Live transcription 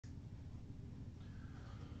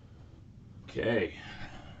Okay.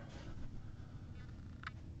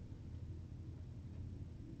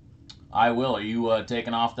 I will. Are you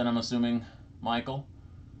taking off then, I'm assuming, Michael?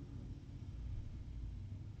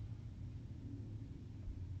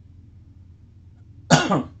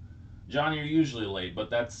 John, you're usually late, but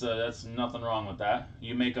that's nothing wrong with that.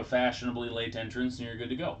 You make a fashionably late entrance and you're good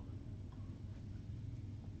to go.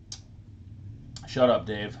 Shut up,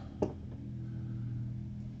 Dave.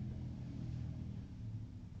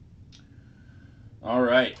 All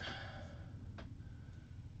right.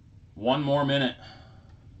 One more minute.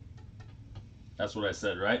 That's what I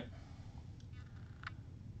said, right?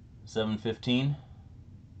 7:15.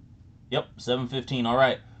 Yep, 7:15. All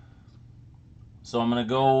right. So I'm gonna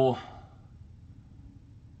go.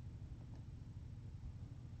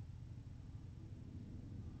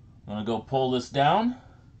 I'm gonna go pull this down,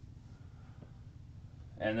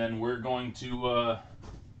 and then we're going to.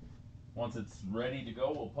 Once it's ready to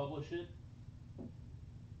go, we'll publish it.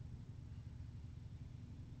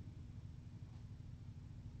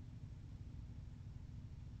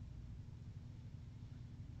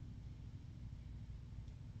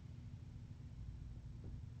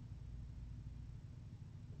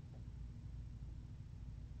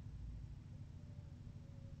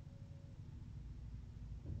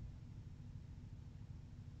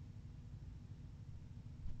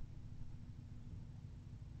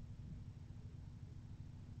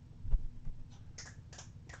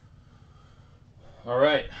 All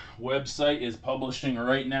right, website is publishing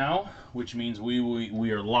right now, which means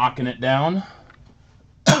we are locking it down.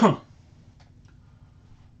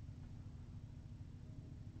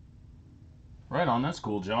 Right on, that's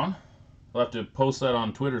cool, John. I'll have to post that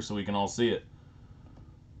on Twitter so we can all see it.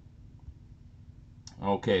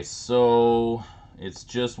 Okay, so it's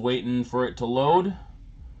just waiting for it to load.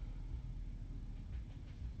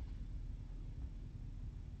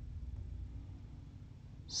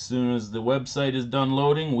 As soon as the website is done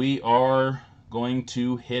loading, we are going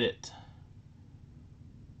to hit it.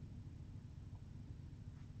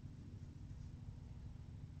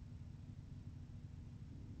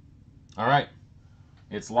 All right,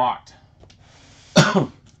 it's locked.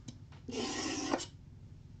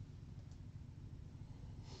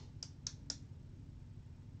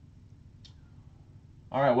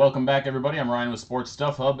 All right, welcome back, everybody. I'm Ryan with Sports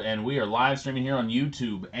Stuff Hub, and we are live streaming here on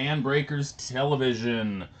YouTube and Breakers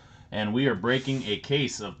Television. And we are breaking a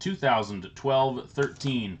case of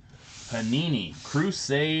 2012-13 Panini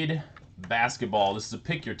Crusade basketball. This is a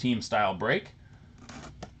pick your team style break.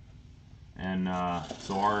 And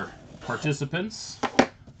so our participants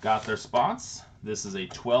got their spots. This is a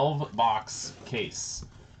 12-box case.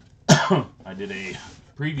 I did a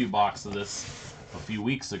preview box of this a few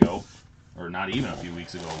weeks ago. Or not even a few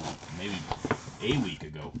weeks ago, maybe a week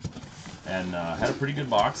ago. And had a pretty good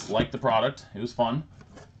box. Liked the product. It was fun.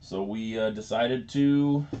 So we decided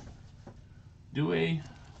to do a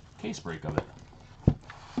case break of it.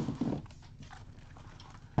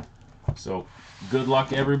 So good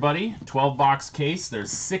luck, everybody. 12-box case.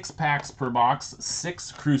 There's 6 packs per box,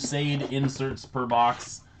 6 Crusade inserts per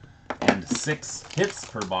box, and 6 hits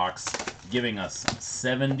per box, giving us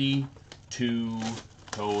 72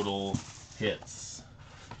 total hits.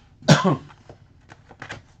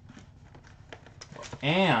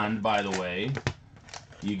 And, by the way,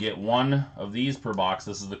 you get 1 of these per box.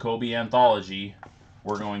 This is the Kobe Anthology.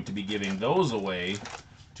 We're going to be giving those away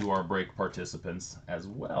to our break participants as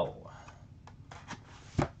well.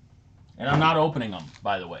 And I'm not opening them,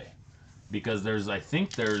 by the way, because I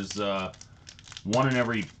think there's 1 in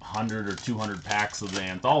every 100 or 200 packs of the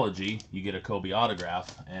anthology, you get a Kobe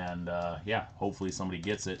autograph. And, yeah, hopefully somebody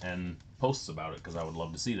gets it and posts about it, because I would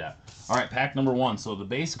love to see that. All right, pack number 1. So the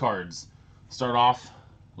base cards start off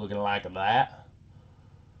looking like that.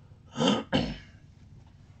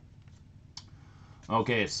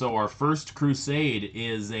 Okay, so our first Crusade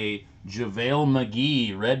is a JaVale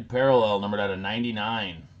McGee red parallel numbered out of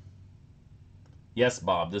 99. Yes,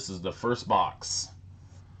 Bob, this is the first box.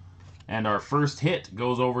 And our first hit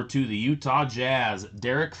goes over to the Utah Jazz,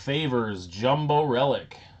 Derek Favors Jumbo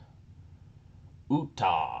Relic.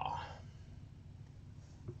 Utah.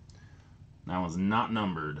 That one's not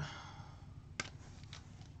numbered.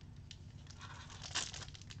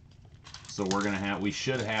 So we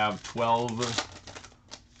should have 12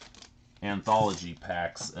 anthology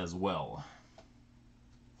packs as well.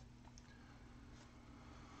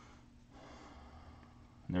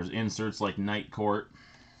 And there's inserts like Night Court.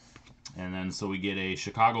 And then so we get a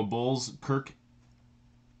Chicago Bulls, Kirk,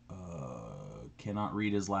 cannot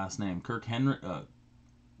read his last name, Kirk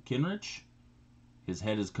Kinrich. His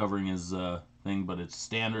head is covering his thing, but it's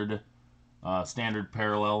standard Standard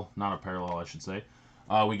parallel, not a parallel, I should say.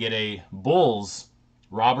 We get a Bulls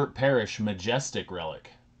Robert Parrish Majestic Relic.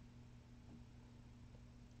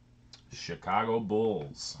 Chicago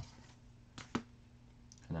Bulls.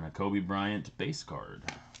 And then a Kobe Bryant base card.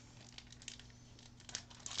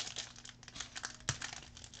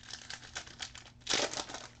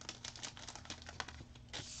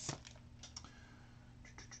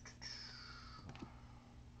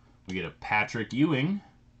 We get a Patrick Ewing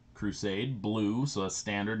Crusade blue, so that's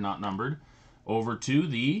standard, not numbered. Over to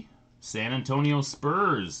the San Antonio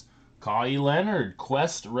Spurs Kawhi Leonard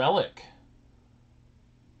Quest Relic.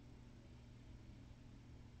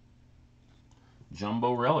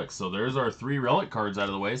 Jumbo Relic. So there's our 3 relic cards out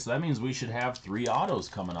of the way. So that means we should have 3 autos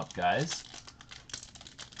coming up, guys.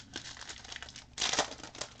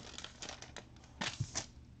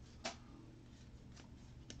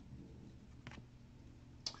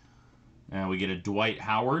 And we get a Dwight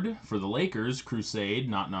Howard for the Lakers Crusade,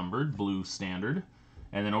 not numbered, blue standard.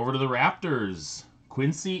 And then over to the Raptors,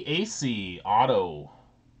 Quincy Acy auto.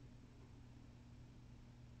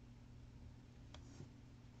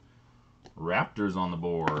 Raptors on the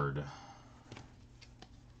board.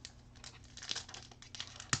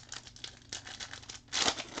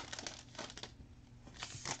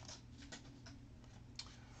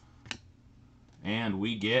 And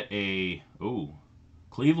we get a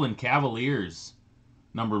Cleveland Cavaliers,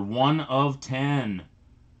 number 1 of 10.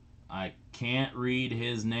 I can't read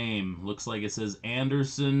his name. Looks like it says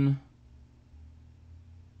Anderson.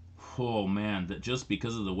 Oh man, that just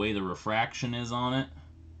because of the way the refraction is on it.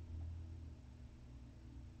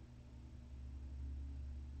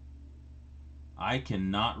 I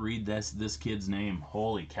cannot read this kid's name.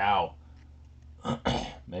 Holy cow.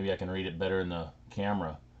 Maybe I can read it better in the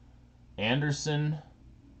camera. Anderson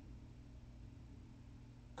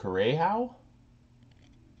Correao?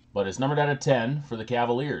 But it's numbered out of 10 for the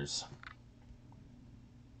Cavaliers.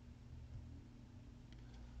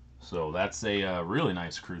 So that's a really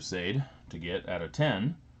nice Crusade to get out of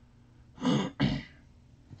 10.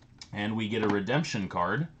 And we get a redemption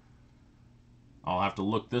card. I'll have to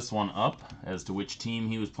look this one up as to which team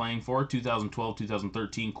he was playing for.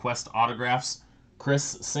 2012-2013 Quest Autographs, Chris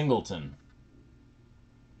Singleton.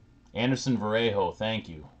 Anderson Varejao, thank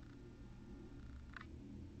you.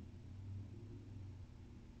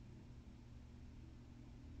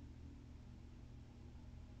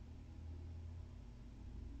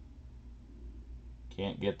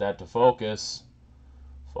 Can't get that to focus.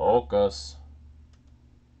 Focus.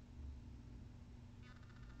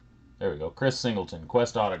 There we go. Chris Singleton,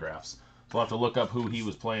 Quest Autographs. So we'll have to look up who he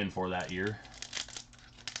was playing for that year.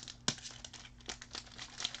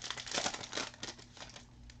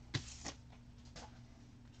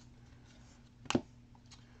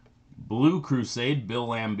 Blue Crusade, Bill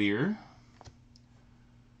Laimbeer.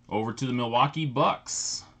 Over to the Milwaukee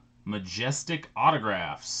Bucks. Majestic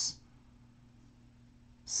Autographs.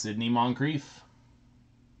 Sidney Moncrief.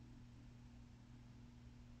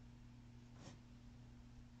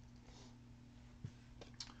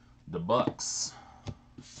 The Bucks.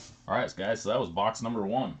 Alright, guys, so that was box number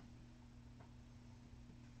 1.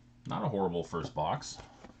 Not a horrible first box.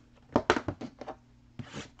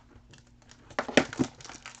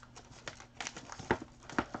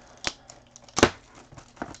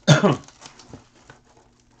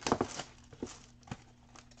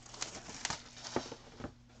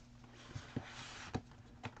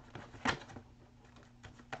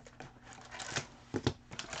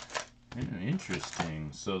 Interesting.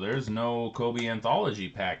 So there's no Kobe Anthology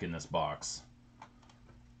pack in this box.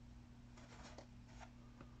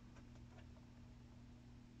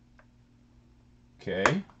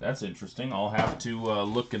 Okay, that's interesting. I'll have to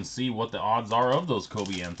look and see what the odds are of those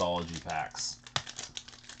Kobe Anthology packs.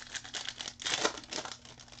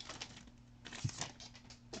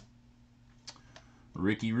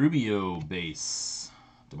 Ricky Rubio base.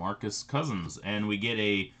 DeMarcus Cousins. And we get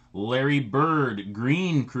a Larry Bird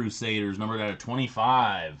Green Crusaders, numbered out of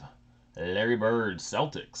 25. Larry Bird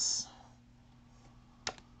Celtics.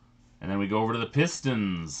 And then we go over to the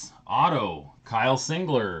Pistons. Auto, Kyle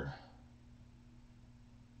Singler.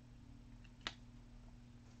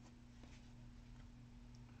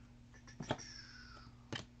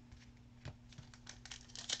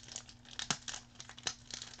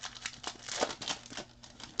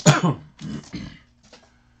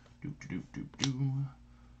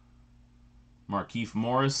 Markieff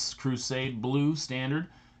Morris, Crusade Blue, Standard.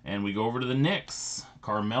 And we go over to the Knicks.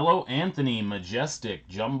 Carmelo Anthony, Majestic,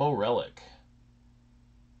 Jumbo Relic.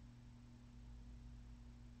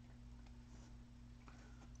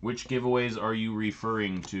 Which giveaways are you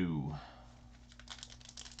referring to?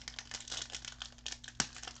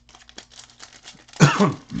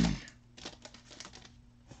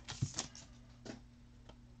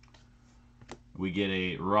 We get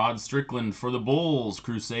a Rod Strickland for the Bulls,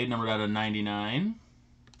 Crusade, numbered out of 99.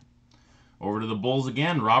 Over to the Bulls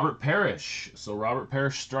again, Robert Parrish. So Robert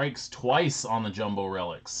Parrish strikes twice on the Jumbo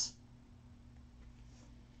Relics.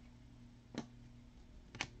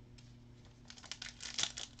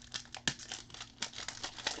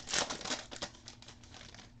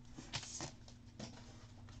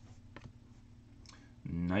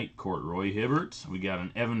 Night Court, Roy Hibbert. We got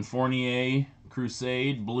an Evan Fournier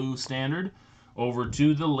Crusade Blue Standard. Over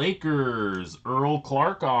to the Lakers, Earl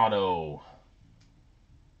Clark auto.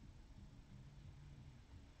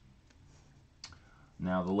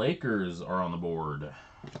 Now the Lakers are on the board.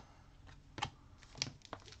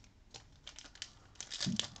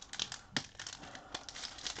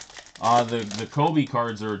 The Kobe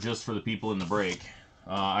cards are just for the people in the break.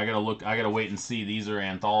 I gotta wait and see. These are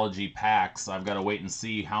anthology packs. I've got to wait and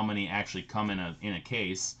see how many actually come in a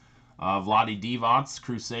case. Vlade Divac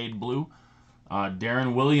Crusade Blue.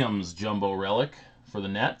 Darren Williams Jumbo Relic for the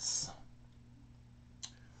Nets.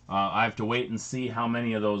 I have to wait and see how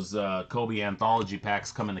many of those Kobe anthology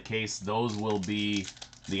packs come in the case. Those will be,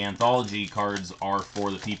 the anthology cards are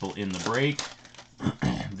for the people in the break.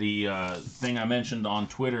 The thing I mentioned on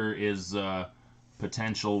Twitter is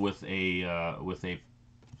potential with a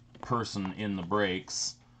person in the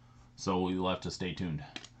breaks, so you'll have to stay tuned.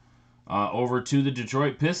 Over to the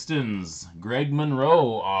Detroit Pistons, Greg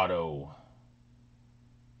Monroe auto.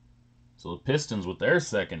 So the Pistons with their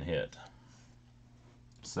second hit.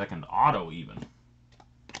 Second auto, even.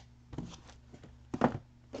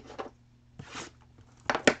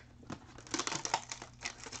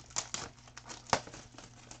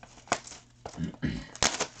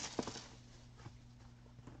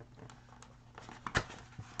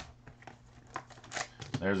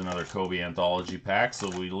 There's another Kobe anthology pack, so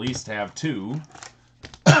we at least have two.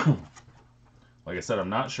 Like I said, I'm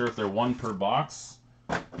not sure if they're one per box,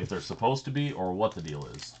 if they're supposed to be, or what the deal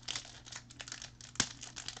is.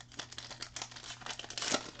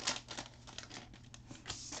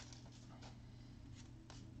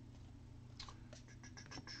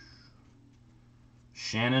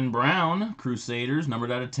 Shannon Brown, Crusaders,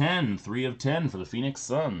 numbered out of 10. 3 of 10 for the Phoenix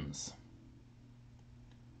Suns.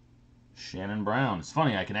 Shannon Brown. It's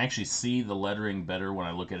funny, I can actually see the lettering better when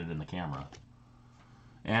I look at it in the camera.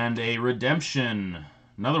 And a redemption.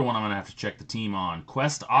 Another one I'm going to have to check the team on.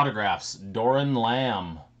 Quest Autographs, Doran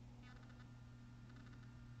Lamb.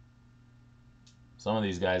 Some of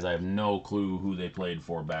these guys, I have no clue who they played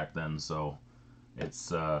for back then, so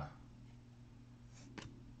it's going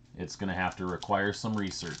to have to require some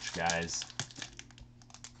research, guys.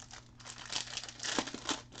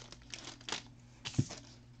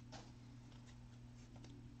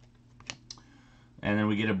 And then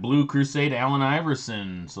we get a blue Crusade Allen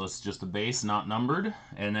Iverson. So it's just a base, not numbered.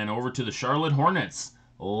 And then over to the Charlotte Hornets,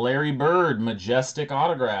 Larry Bird, Majestic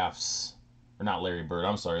Autographs. Or not Larry Bird,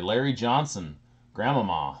 I'm sorry. Larry Johnson,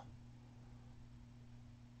 Grandmama.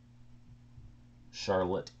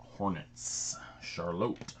 Charlotte Hornets.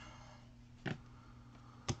 Charlotte.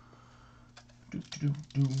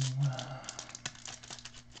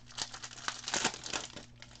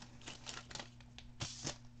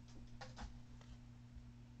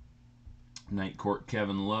 Night Court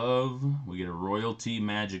Kevin Love. We get a Royalty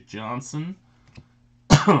Magic Johnson.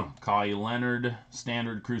 Kawhi Leonard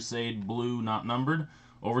Standard Crusade Blue, not numbered.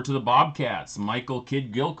 Over to the Bobcats. Michael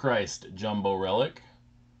Kidd Gilchrist Jumbo Relic.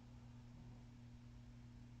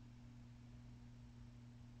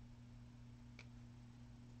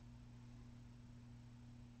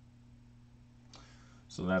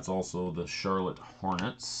 So that's also the Charlotte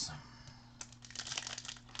Hornets.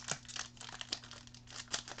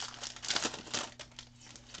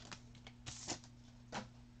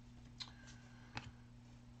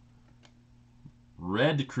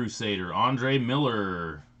 Red Crusader, Andre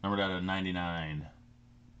Miller, numbered out of 99.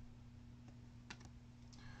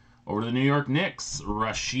 Over to the New York Knicks,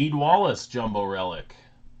 Rasheed Wallace Jumbo Relic.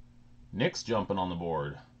 Knicks jumping on the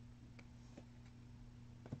board.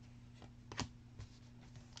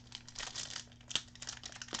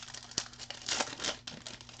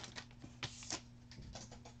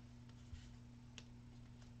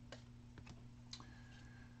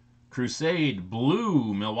 Crusade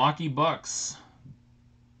Blue, Milwaukee Bucks.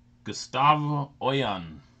 Gustavo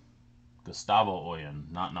Oyan,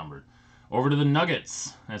 not numbered. Over to the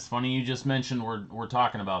Nuggets. That's funny you just mentioned we're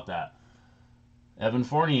talking about that. Evan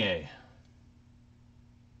Fournier.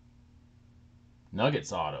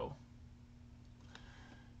 Nuggets auto.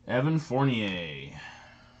 Evan Fournier.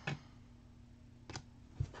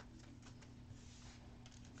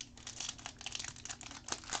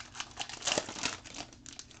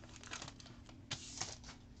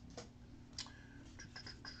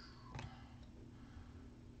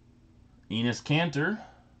 Enes Kanter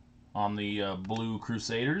on the blue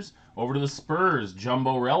Crusaders. Over to the Spurs,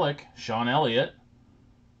 Jumbo Relic, Sean Elliott.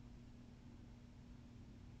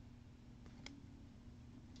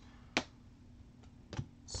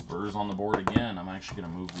 Spurs on the board again. I'm actually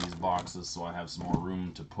going to move these boxes so I have some more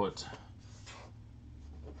room to put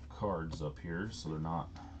cards up here so they're not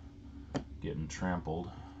getting trampled.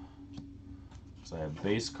 So I have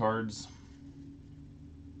base cards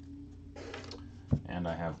and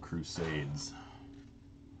I have Crusades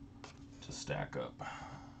to stack up.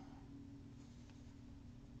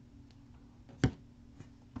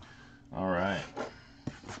 All right.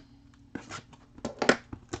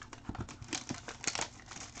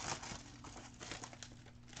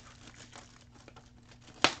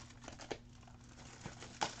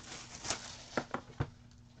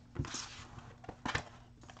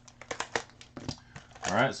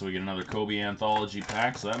 All right, so we get another Kobe Anthology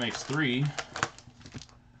pack, so that makes 3.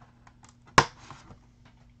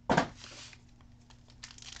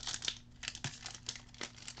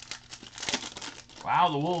 Wow,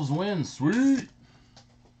 the Wolves win. Sweet.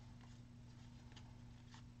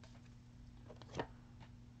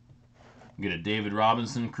 Get a David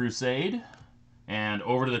Robinson Crusade. And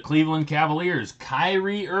over to the Cleveland Cavaliers,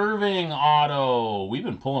 Kyrie Irving auto. We've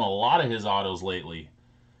been pulling a lot of his autos lately.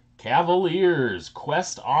 Cavaliers,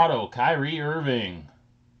 Quest auto, Kyrie Irving.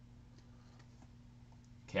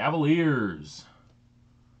 Cavaliers.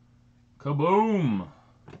 Kaboom.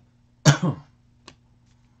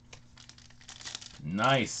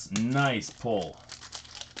 Nice pull.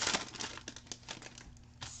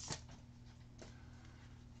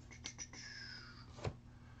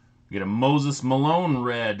 We get a Moses Malone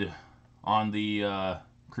red on the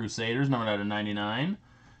Crusaders, numbered out of 99.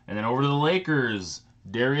 And then over to the Lakers,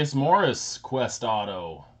 Darius Morris, Quest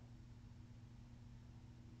auto.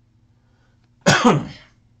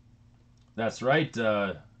 That's right.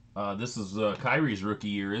 This is Kyrie's rookie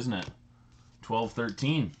year, isn't it?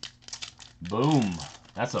 12-13. Boom.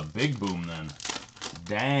 That's a big boom then.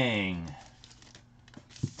 Dang.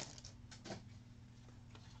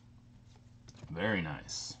 Very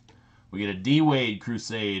nice. We get a D-Wade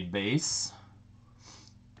Crusade base.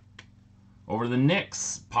 Over to the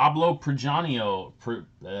Knicks, Pablo Prigioni.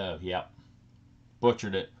 Yep.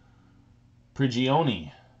 Butchered it.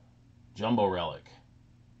 Prigioni. Jumbo Relic.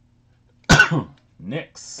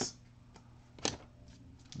 Knicks.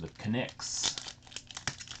 The Knicks.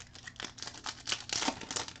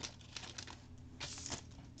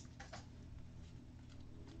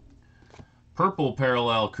 Purple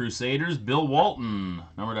Parallel Crusaders, Bill Walton,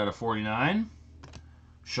 numbered out of 49.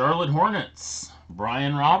 Charlotte Hornets,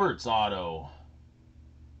 Brian Roberts auto.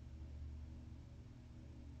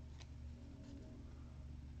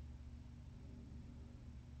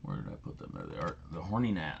 Where did I put them? There they are. The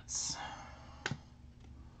Horny Nats.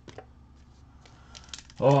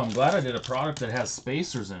 Oh, I'm glad I did a product that has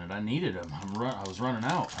spacers in it. I needed them. I was running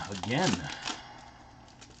out again.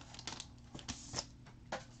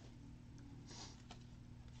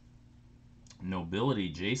 Nobility,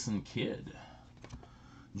 Jason Kidd.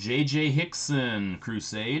 J.J. Hickson,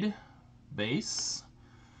 Crusade, base.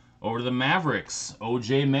 Over to the Mavericks,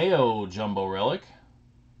 O.J. Mayo, Jumbo Relic.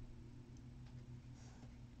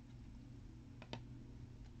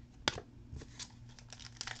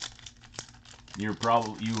 You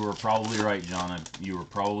were probably right, John. You were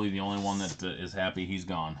probably the only one that is happy he's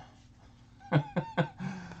gone.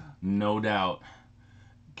 No doubt.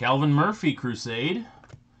 Calvin Murphy, Crusade.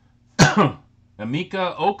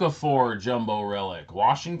 Emeka Okafor, Jumbo Relic.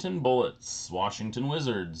 Washington Bullets. Washington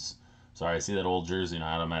Wizards. Sorry, I see that old jersey and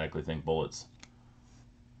I automatically think Bullets.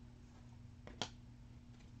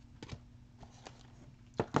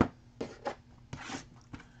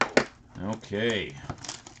 Okay.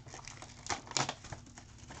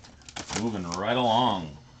 Moving right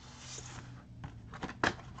along.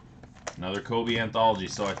 Another Kobe Anthology.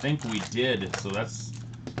 So I think we did, so that's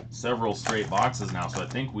several straight boxes now. So I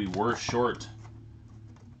think we were short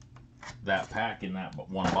that pack in that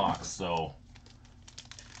one box. So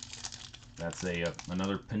that's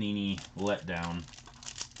another Panini letdown.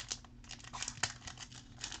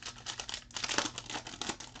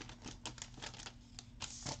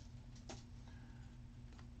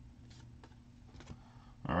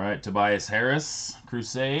 All right, Tobias Harris,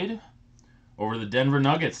 Crusade. Over the Denver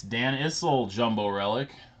Nuggets, Dan Issel, Jumbo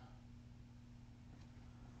Relic.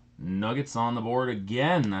 Nuggets on the board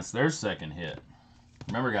again. That's their second hit.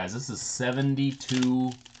 Remember, guys, this is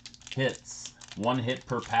 72 hits. 1 hit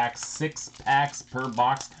per pack, 6 packs per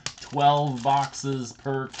box, 12 boxes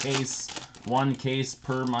per case, 1 case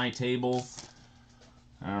per my table.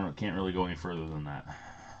 I don't know, can't really go any further than that.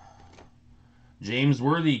 James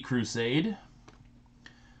Worthy Crusade.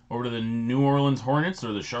 Over to the New Orleans Hornets,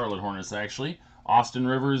 or the Charlotte Hornets actually. Austin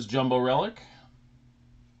Rivers Jumbo Relic.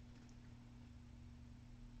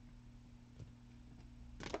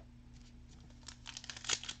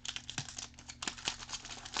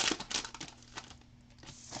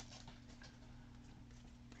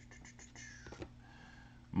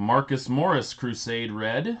 Marcus Morris Crusade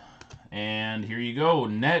Red. And here you go,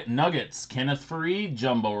 Nuggets Kenneth Faried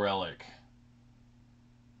Jumbo Relic.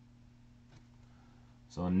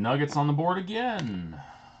 So Nuggets on the board again.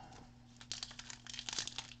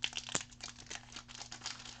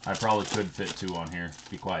 I probably could fit 2 on here.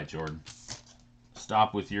 Be quiet, Jordan.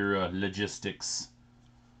 Stop with your logistics.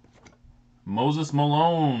 Moses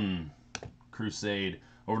Malone Crusade.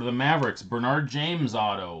 Over to the Mavericks, Bernard James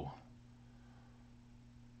auto.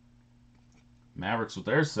 Mavericks with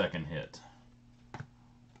their second hit.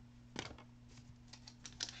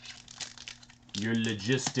 Your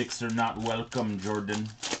logistics are not welcome, Jordan.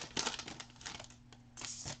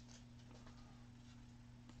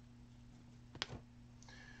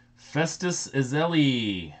 Festus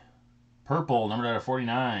Ezeli, purple, numbered out of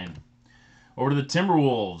 49. Over to the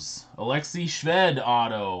Timberwolves, Alexei Shved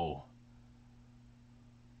auto.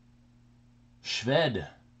 Shved.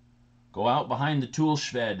 Go out behind the tool,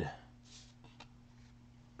 Shved.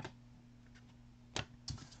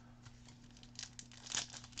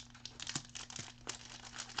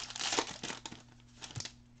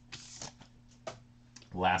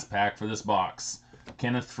 Last pack for this box.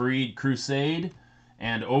 Kenneth Faried Crusade.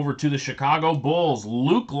 And over to the Chicago Bulls,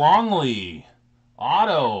 Luke Longley.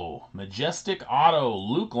 Auto. Majestic auto.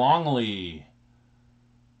 Luke Longley.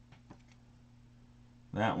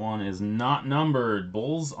 That one is not numbered.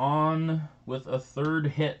 Bulls on with a third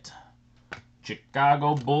hit.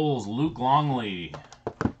 Chicago Bulls, Luke Longley.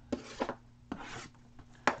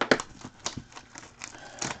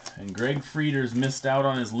 And Greg Frieder's missed out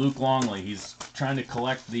on his Luke Longley. He's trying to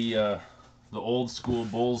collect the old school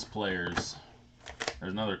Bulls players.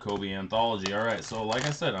 There's another Kobe anthology. All right, so like I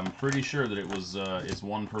said, I'm pretty sure that it was it's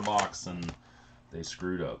 1 per box, and they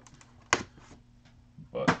screwed up.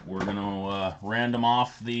 But we're gonna random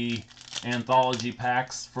off the anthology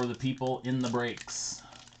packs for the people in the breaks,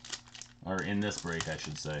 or in this break, I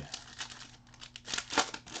should say.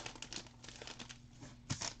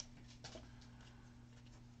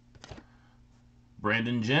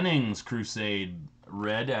 Brandon Jennings Crusade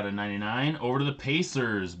Red out of 99. Over to the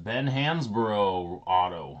Pacers, Ben Hansbrough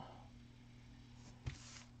auto.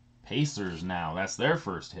 Pacers now, that's their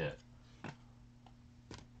first hit.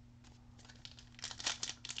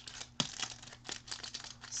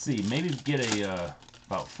 Let's see, maybe get a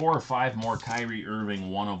about 4 or 5 more Kyrie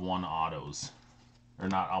Irving 1/1 autos. Or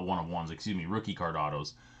not 1/1s, excuse me, rookie card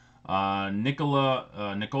autos. Nikola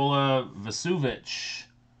Vucevic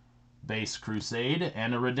base Crusade,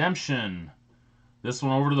 and a redemption. This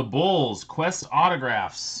one over to the Bulls. Quest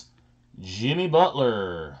autographs. Jimmy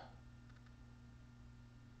Butler.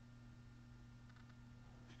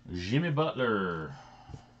 Jimmy Butler.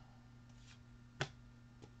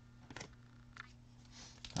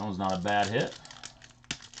 That was not a bad hit.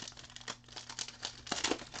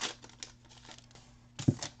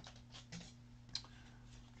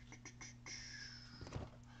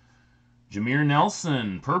 Jameer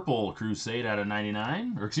Nelson, purple Crusade out of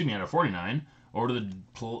 99, or excuse me, out of 49. Over to the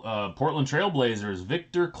Portland Trailblazers,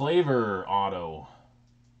 Victor Claver auto.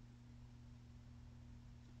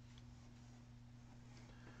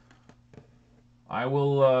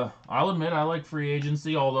 I'll admit I like free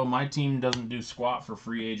agency, although my team doesn't do squat for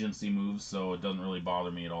free agency moves, so it doesn't really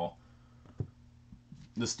bother me at all.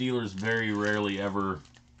 The Steelers very rarely ever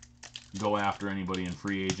go after anybody in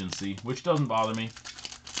free agency, which doesn't bother me.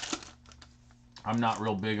 I'm not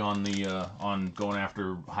real big on the on going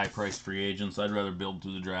after high-priced free agents. I'd rather build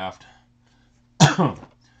through the draft.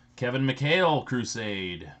 Kevin McHale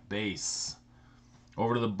Crusade base.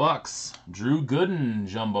 Over to the Bucks, Drew Gooden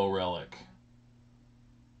jumbo relic.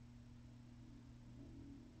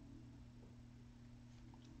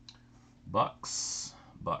 Bucks.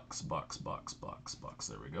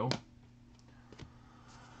 There we go.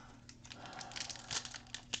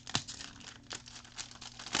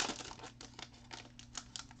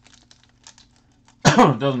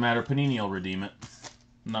 Doesn't matter. Panini will redeem it.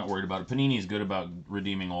 I'm not worried about it. Panini's good about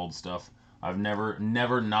redeeming old stuff. I've never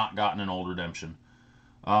not gotten an old redemption.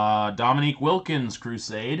 Dominique Wilkins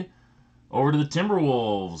Crusade. Over to the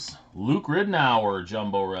Timberwolves, Luke Ridnour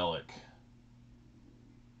jumbo relic.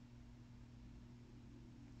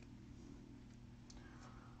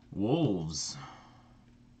 Wolves.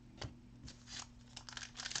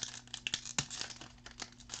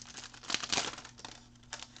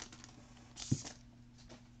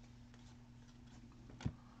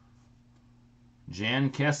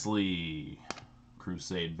 Jan Kessley,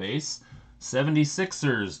 Crusade base.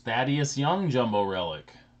 76ers, Thaddeus Young, Jumbo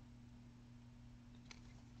Relic.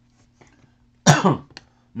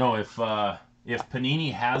 No, if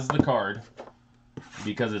Panini has the card,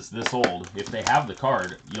 because it's this old, if they have the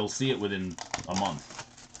card, you'll see it within a month.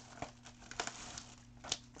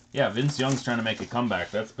 Yeah, Vince Young's trying to make a comeback.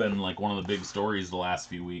 That's been like one of the big stories the last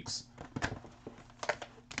few weeks.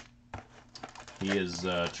 He is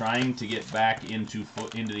trying to get back into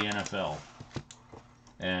the NFL.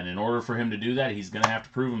 And in order for him to do that, he's going to have to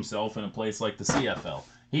prove himself in a place like the CFL.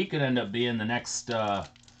 He could end up being the next, the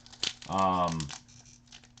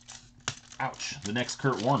next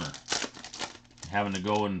Kurt Warner. Having to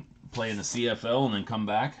go and play in the CFL and then come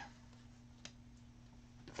back.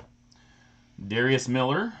 Darius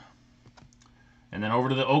Miller. And then over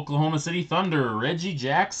to the Oklahoma City Thunder, Reggie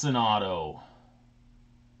Jackson auto.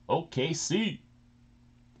 OKC.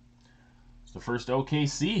 It's the first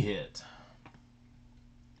OKC hit.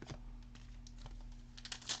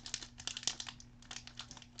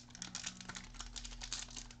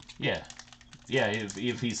 Yeah,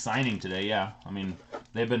 if he's signing today, yeah. I mean,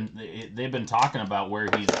 they've been talking about where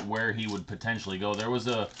he would potentially go. There was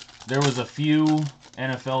a few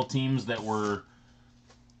NFL teams that were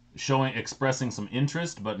expressing some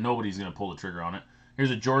interest, but nobody's going to pull the trigger on it.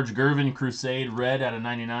 Here's a George Gervin Crusade red out of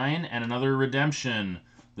 99 and another redemption.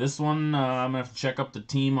 This one, I'm going to have to check up the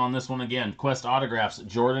team on this one again. Quest Autographs,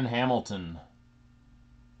 Jordan Hamilton.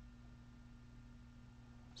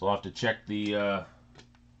 So I'll have to check the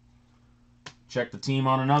team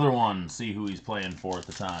on another one, see who he's playing for at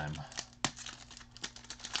the time.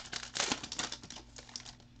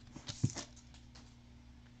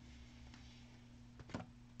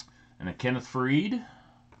 And a Kenneth Faried.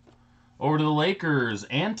 Over to the Lakers,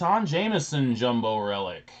 Anton Jameson Jumbo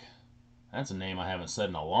Relic. That's a name I haven't said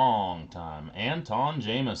in a long time. Anton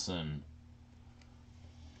Jameson.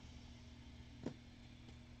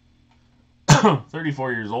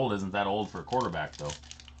 34 years old isn't that old for a quarterback, though.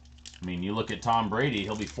 I mean, you look at Tom Brady,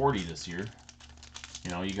 he'll be 40 this year.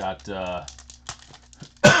 You know, you got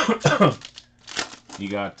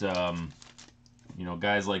you know,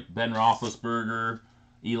 guys like Ben Roethlisberger,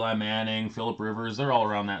 Eli Manning, Phillip Rivers, they're all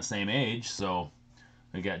around that same age. So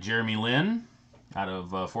we got Jeremy Lin out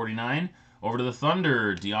of 49. Over to the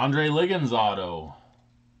Thunder, DeAndre Liggins auto.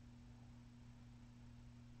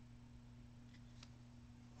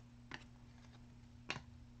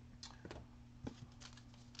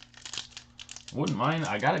 Wouldn't mind.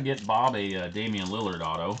 I gotta get Bob a Damian Lillard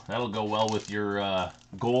auto. That'll go well with your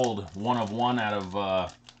gold 1 of 1 out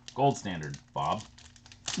of gold standard, Bob.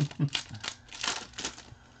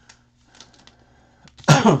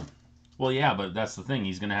 Well, yeah, but that's the thing.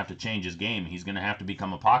 He's going to have to change his game. He's going to have to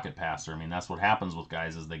become a pocket passer. I mean, that's what happens with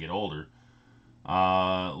guys as they get older.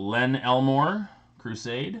 Len Elmore,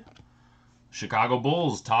 Crusade. Chicago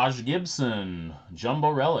Bulls, Taj Gibson,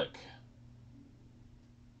 Jumbo Relic.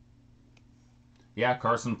 Yeah,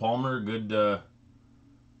 Carson Palmer, good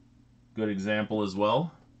example as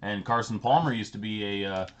well. And Carson Palmer used to be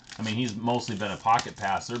I mean, he's mostly been a pocket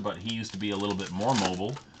passer, but he used to be a little bit more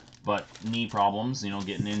mobile. But knee problems, you know,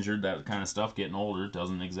 getting injured, that kind of stuff, getting older,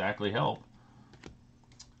 doesn't exactly help.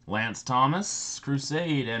 Lance Thomas,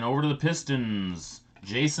 Crusade, and over to the Pistons,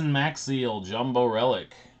 Jason Maxiell, Jumbo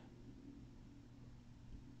Relic.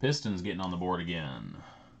 Pistons getting on the board again.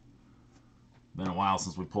 Been a while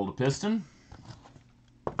since we pulled a Piston.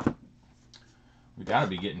 We got to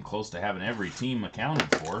be getting close to having every team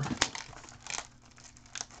accounted for.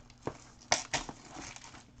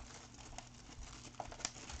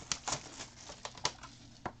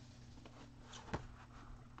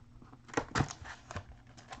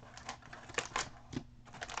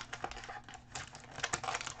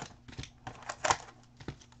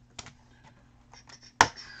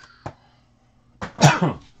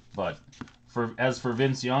 But as for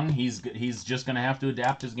Vince Young, he's just going to have to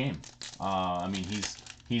adapt his game. I mean,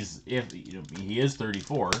 he is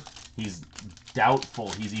 34. He's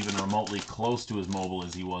doubtful he's even remotely close to as mobile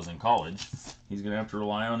as he was in college. He's going to have to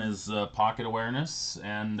rely on his pocket awareness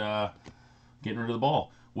and getting rid of the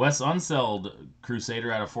ball. Wes Unseld,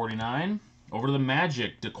 Crusader out of 49. Over to the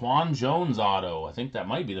Magic, DeQuan Jones auto. I think that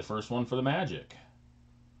might be the first one for the Magic.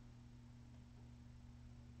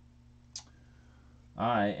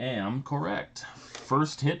 I am correct.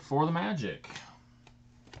 First hit for the Magic.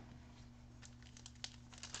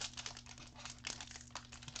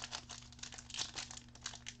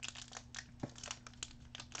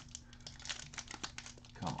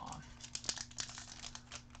 Come on.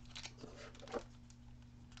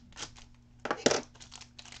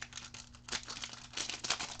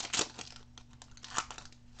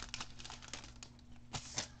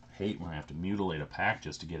 hate when I have to mutilate a pack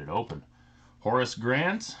just to get it open. Horace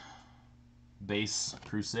Grant, base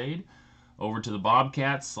Crusade. Over to the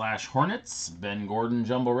Bobcats / Hornets, Ben Gordon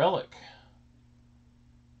Jumbo Relic.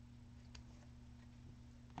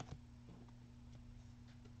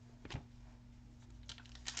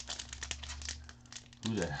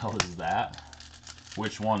 Who the hell is that?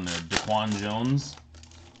 Which one there? Daquan Jones?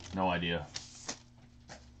 No idea.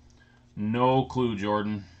 No clue,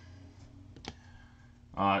 Jordan.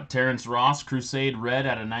 Terrence Ross, Crusade Red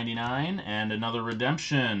out of 99. And another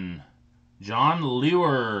redemption. John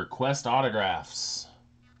Lewer, Quest Autographs.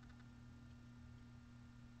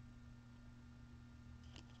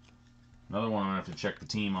 Another one I have to check the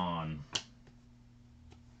team on.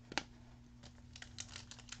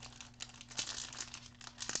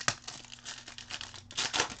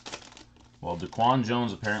 Well, Daquan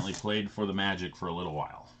Jones apparently played for the Magic for a little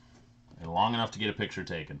while. Long enough to get a picture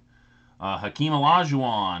taken. Hakeem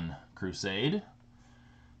Olajuwon, Crusade.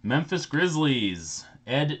 Memphis Grizzlies,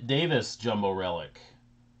 Ed Davis Jumbo Relic.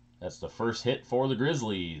 That's the first hit for the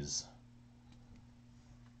Grizzlies.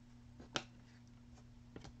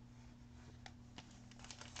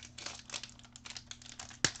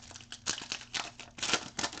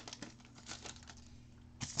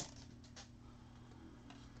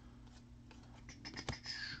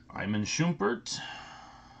 Iman Shumpert.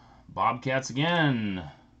 Bobcats again.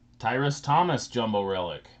 Tyrus Thomas Jumbo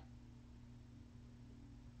Relic.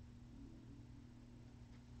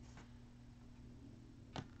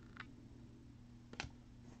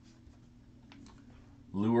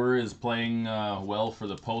 Lure is playing well for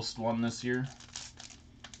the post one this year.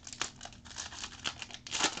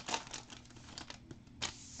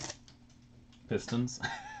 Pistons.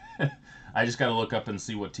 I just got to look up and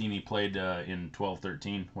see what team he played in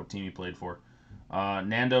 12-13, what team he played for.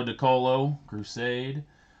 Nando DeColo, Crusade.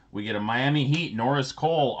 We get a Miami Heat Norris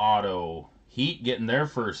Cole auto. Heat getting their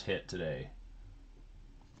first hit today.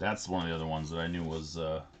 That's one of the other ones that I knew was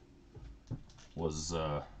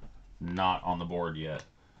not on the board yet.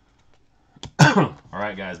 All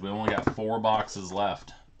right, guys, we only got 4 boxes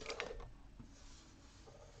left.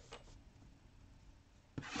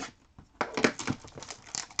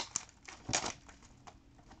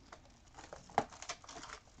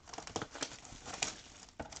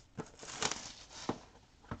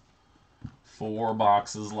 Four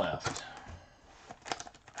boxes left.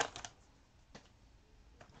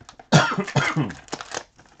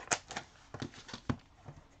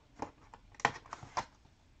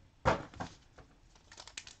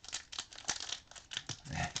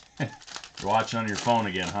 You're watching on your phone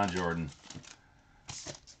again, huh, Jordan?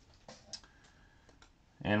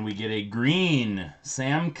 And we get a green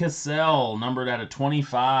Sam Cassell, numbered out of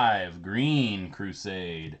 25. Green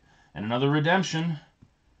Crusade. And another redemption.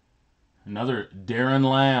 Another Darren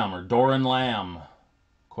Lamb, or Doran Lamb.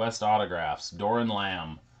 Quest Autographs. Doran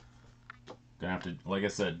Lamb. Gonna have to, like I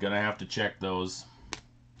said, gonna have to check those.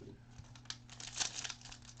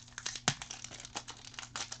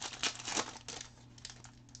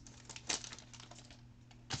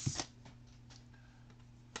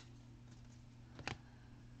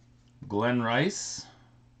 Glenn Rice,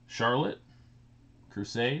 Charlotte,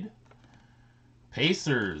 Crusade.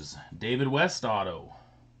 Pacers, David West auto.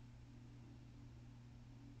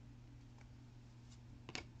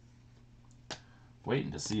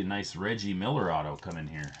 Waiting to see a nice Reggie Miller auto come in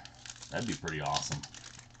here. That'd be pretty awesome.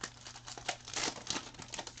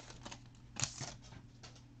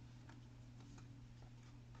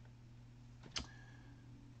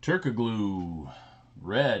 Turkoglu,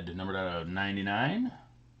 red, numbered out of 99.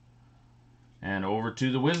 And over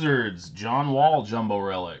to the Wizards, John Wall Jumbo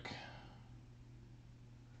Relic.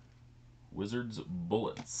 Wizards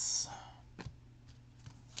Bullets.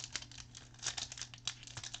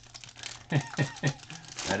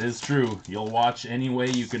 That is true. You'll watch any way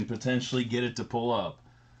you can potentially get it to pull up.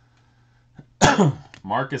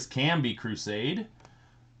 Marcus Camby Crusade.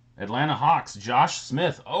 Atlanta Hawks, Josh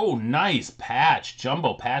Smith. Oh, nice patch.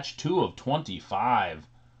 Jumbo patch 2 of 25.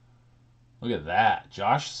 Look at that.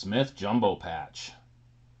 Josh Smith jumbo patch.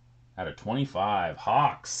 Out of 25.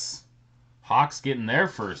 Hawks. Hawks getting their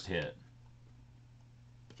first hit.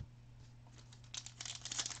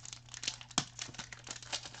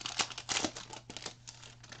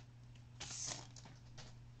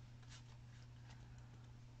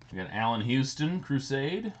 We got Allen Houston,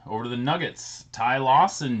 Crusade. Over to the Nuggets. Ty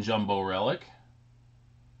Lawson jumbo relic.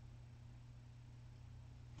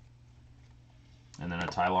 And then a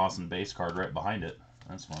Ty Lawson base card right behind it.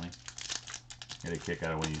 That's funny. Get a kick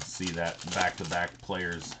out of when you see that back-to-back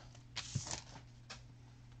players.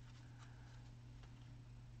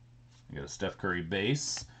 You got a Steph Curry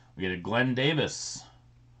base. We get a Glenn Davis.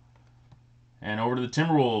 And over to the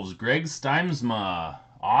Timberwolves, Greg Steinsma,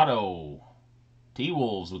 auto.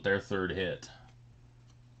 T-Wolves with their third hit.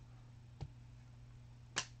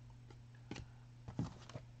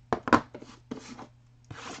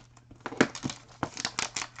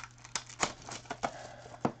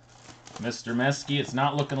 Mr. Meskey, it's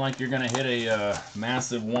not looking like you're going to hit a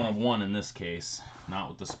massive 1 of 1 in this case. Not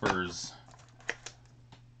with the Spurs.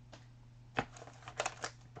 I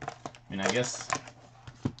mean, I guess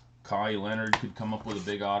Kawhi Leonard could come up with a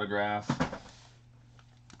big autograph.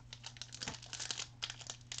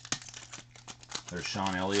 There's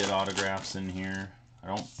Sean Elliott autographs in here. I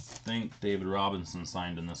don't think David Robinson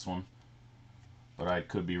signed in this one, but I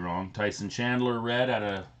could be wrong. Tyson Chandler, red out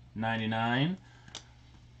of 99.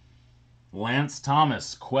 Lance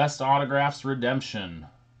Thomas, Quest Autographs Redemption.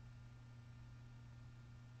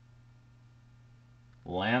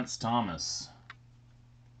 Lance Thomas.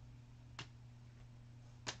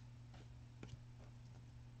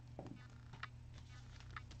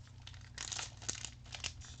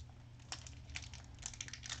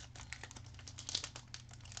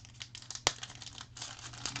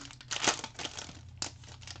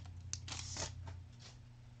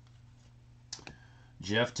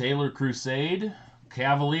 Jeff Taylor, Crusade.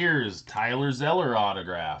 Cavaliers, Tyler Zeller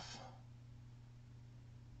autograph.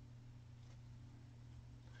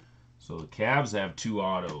 So the Cavs have 2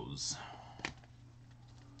 autos.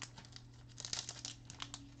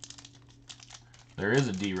 There is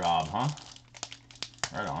a D-Rob, huh?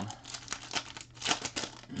 Right on.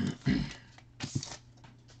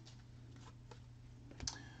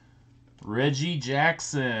 Reggie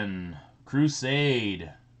Jackson,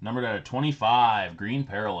 Crusade. Numbered out of 25, green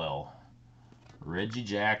parallel. Reggie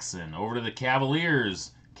Jackson. Over to the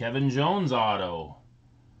Cavaliers, Kevin Jones auto.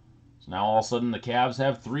 So now all of a sudden the Cavs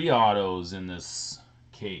have 3 autos in this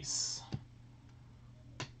case.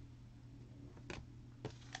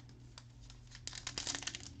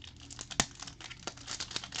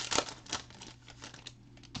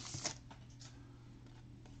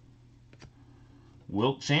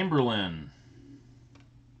 Wilt Chamberlain.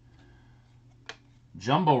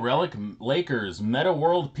 Jumbo Relic, Lakers, Meta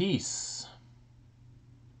World Peace.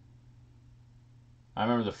 I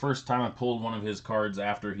remember the first time I pulled one of his cards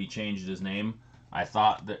after he changed his name, I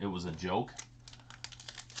thought that it was a joke.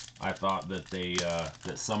 I thought that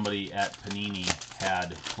that somebody at Panini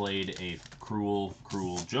had played a cruel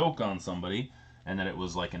joke on somebody, and that it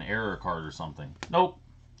was like an error card or something. Nope.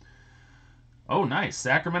 Oh, nice.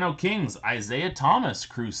 Sacramento Kings, Isaiah Thomas,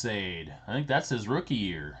 Crusade. I think that's his rookie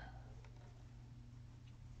year.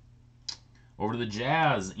 Over to the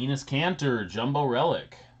Jazz, Enes Kanter, Jumbo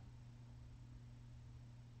Relic.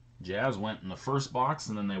 Jazz went in the first box,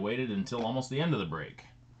 and then they waited until almost the end of the break.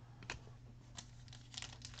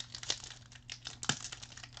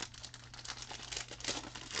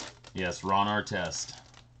 Yes, Ron Artest.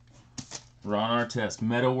 Ron Artest,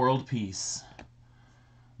 Meta World Peace.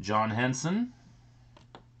 John Henson.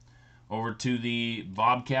 Over to the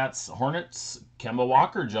Bobcats, Hornets, Kemba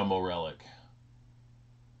Walker, Jumbo Relic.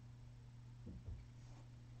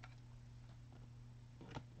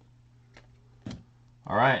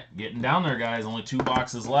 All right, getting down there, guys. Only 2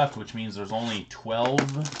 boxes left, which means there's only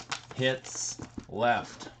 12 hits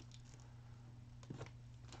left.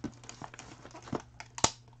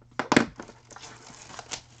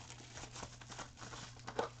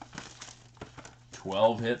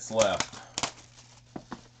 Twelve hits left.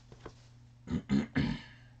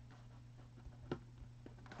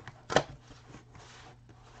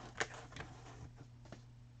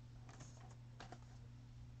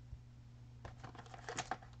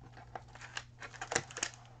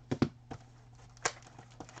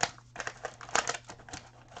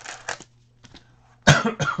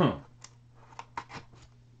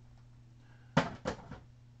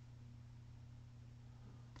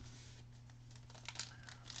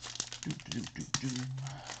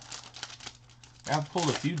 I've pulled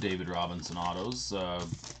a few David Robinson autos.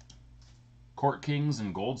 Court Kings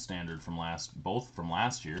and Gold Standard from both from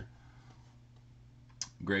last year.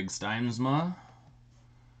 Greg Steinsma.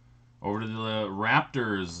 Over to the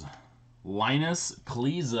Raptors, Linus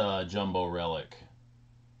Kliza Jumbo Relic.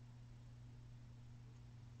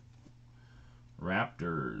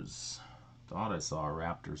 Raptors. Thought I saw a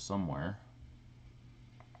Raptor somewhere.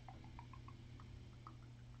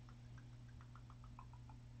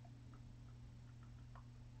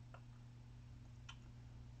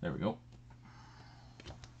 There we go.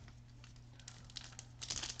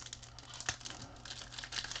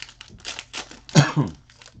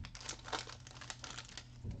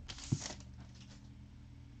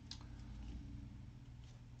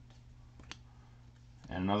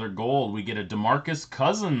 Another gold. We get a DeMarcus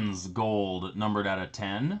Cousins gold, numbered out of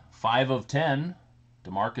 10. 5 of 10.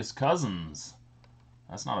 DeMarcus Cousins.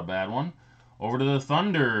 That's not a bad one. Over to the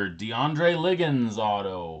Thunder. DeAndre Liggins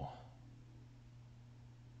auto.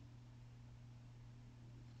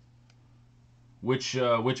 Which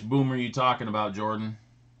boom are you talking about, Jordan?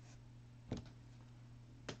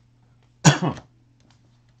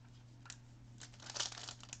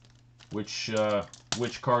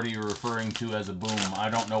 Which card are you referring to as a boom? I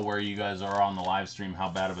don't know where you guys are on the live stream, how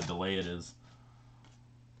bad of a delay it is.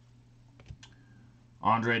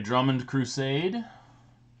 Andre Drummond Crusade.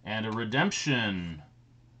 And a redemption.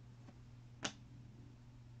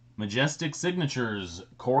 Majestic Signatures.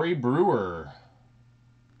 Corey Brewer.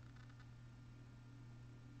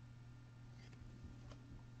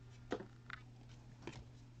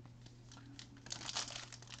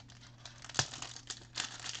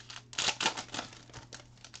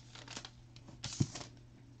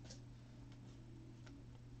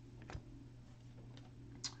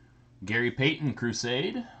 Gary Payton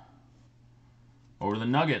Crusade. Over to the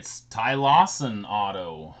Nuggets, Ty Lawson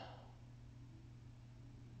auto.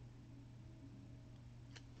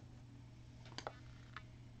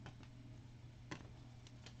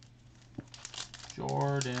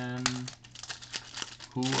 Jordan,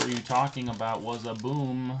 who are you talking about was a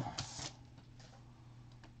boom?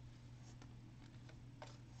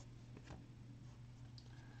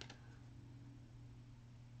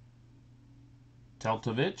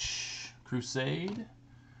 Teltovich Crusade.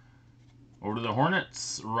 Over to the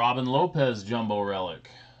Hornets, Robin Lopez Jumbo Relic.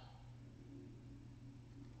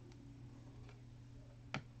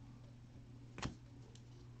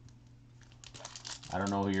 I don't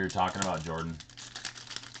know who you're talking about, Jordan.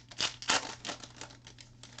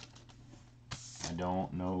 I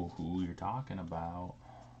don't know who you're talking about.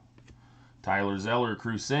 Tyler Zeller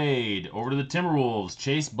Crusade. Over to the Timberwolves,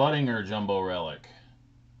 Chase Budinger Jumbo Relic.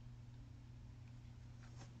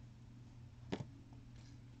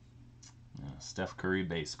 Steph Curry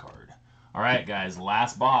base card. All right, guys,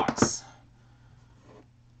 last box.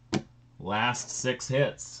 Last 6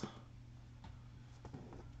 hits.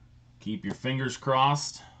 Keep your fingers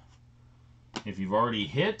crossed. If you've already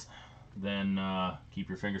hit, then keep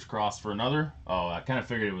your fingers crossed for another. Oh, I kind of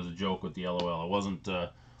figured it was a joke with the LOL.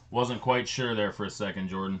 I wasn't quite sure there for a second,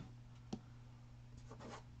 Jordan.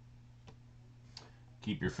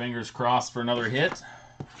 Keep your fingers crossed for another hit.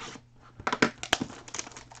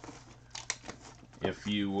 If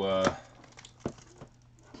you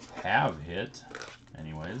have hit,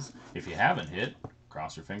 anyways, if you haven't hit,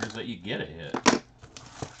 cross your fingers that you get a hit.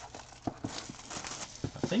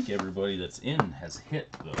 I think everybody that's in has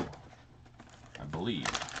hit, though, I believe.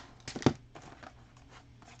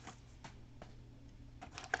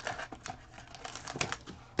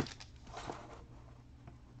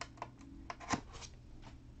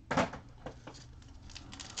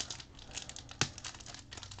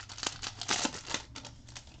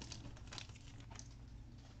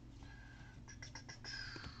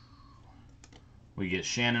 We get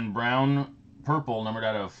Shannon Brown, purple, numbered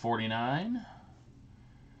out of 49.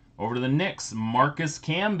 Over to the Knicks, Marcus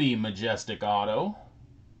Camby, majestic auto.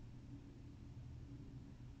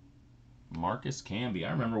 Marcus Camby.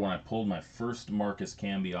 I remember when I pulled my first Marcus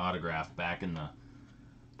Camby autograph back in the,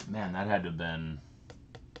 man, that had to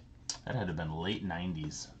have been late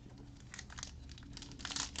 90s.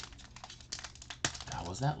 God,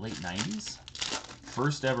 was that late 90s?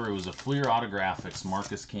 First ever, it was a Fleer Autographics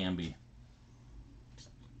Marcus Camby.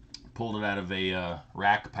 Pulled it out of a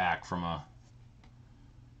rack pack from a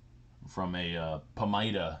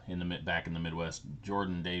Pomida back in the Midwest.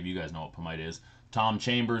 Jordan, Dave, you guys know what Pomida is. Tom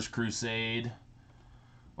Chambers Crusade.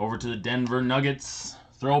 Over to the Denver Nuggets.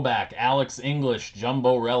 Throwback, Alex English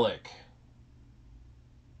Jumbo Relic.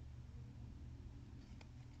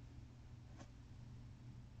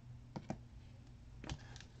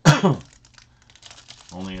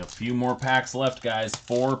 Only a few more packs left, guys.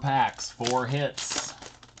 4 packs, 4 hits.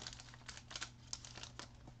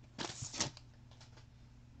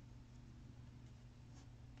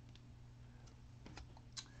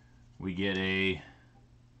 We get a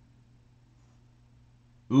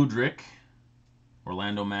Udrih,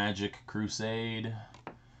 Orlando Magic Crusade.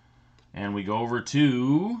 And we go over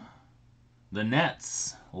to the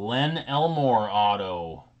Nets, Len Elmore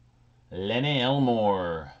auto. Lenny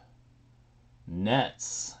Elmore.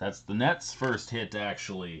 Nets. That's the Nets' first hit,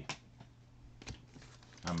 actually.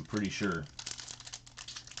 I'm pretty sure.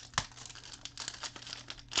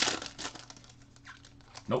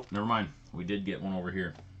 Nope, never mind. We did get one over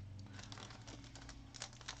here.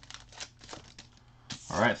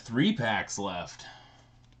 All right, 3 packs left.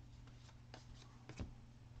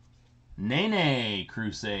 Nene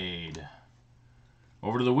Crusade.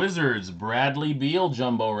 Over to the Wizards, Bradley Beal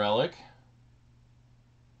Jumbo Relic.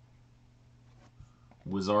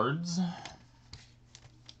 Wizards.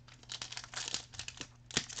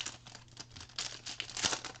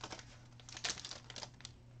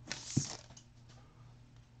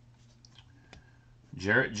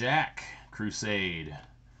 Jarrett Jack Crusade.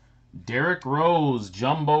 Derrick Rose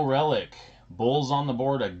Jumbo Relic. Bulls on the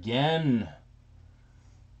board again.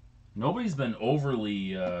 Nobody's been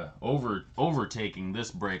overly overtaking this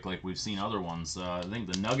break like we've seen other ones. I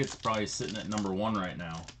think the Nuggets probably sitting at number 1 right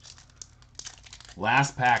now.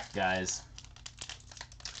 Last pack, guys.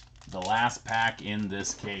 The last pack in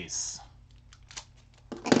this case.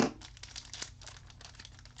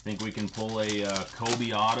 Think we can pull a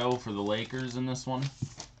Kobe auto for the Lakers in this one?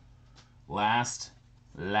 Last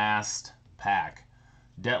pack.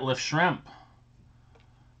 Detlef Schrempf.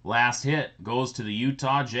 Last hit goes to the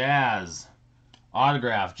Utah Jazz.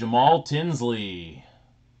 Autograph, Jamal Tinsley.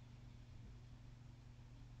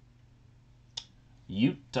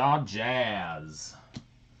 Utah Jazz.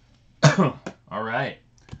 All right.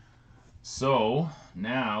 So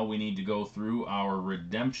now we need to go through our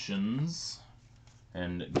redemptions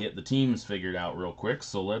and get the teams figured out real quick.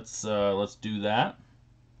 So let's do that.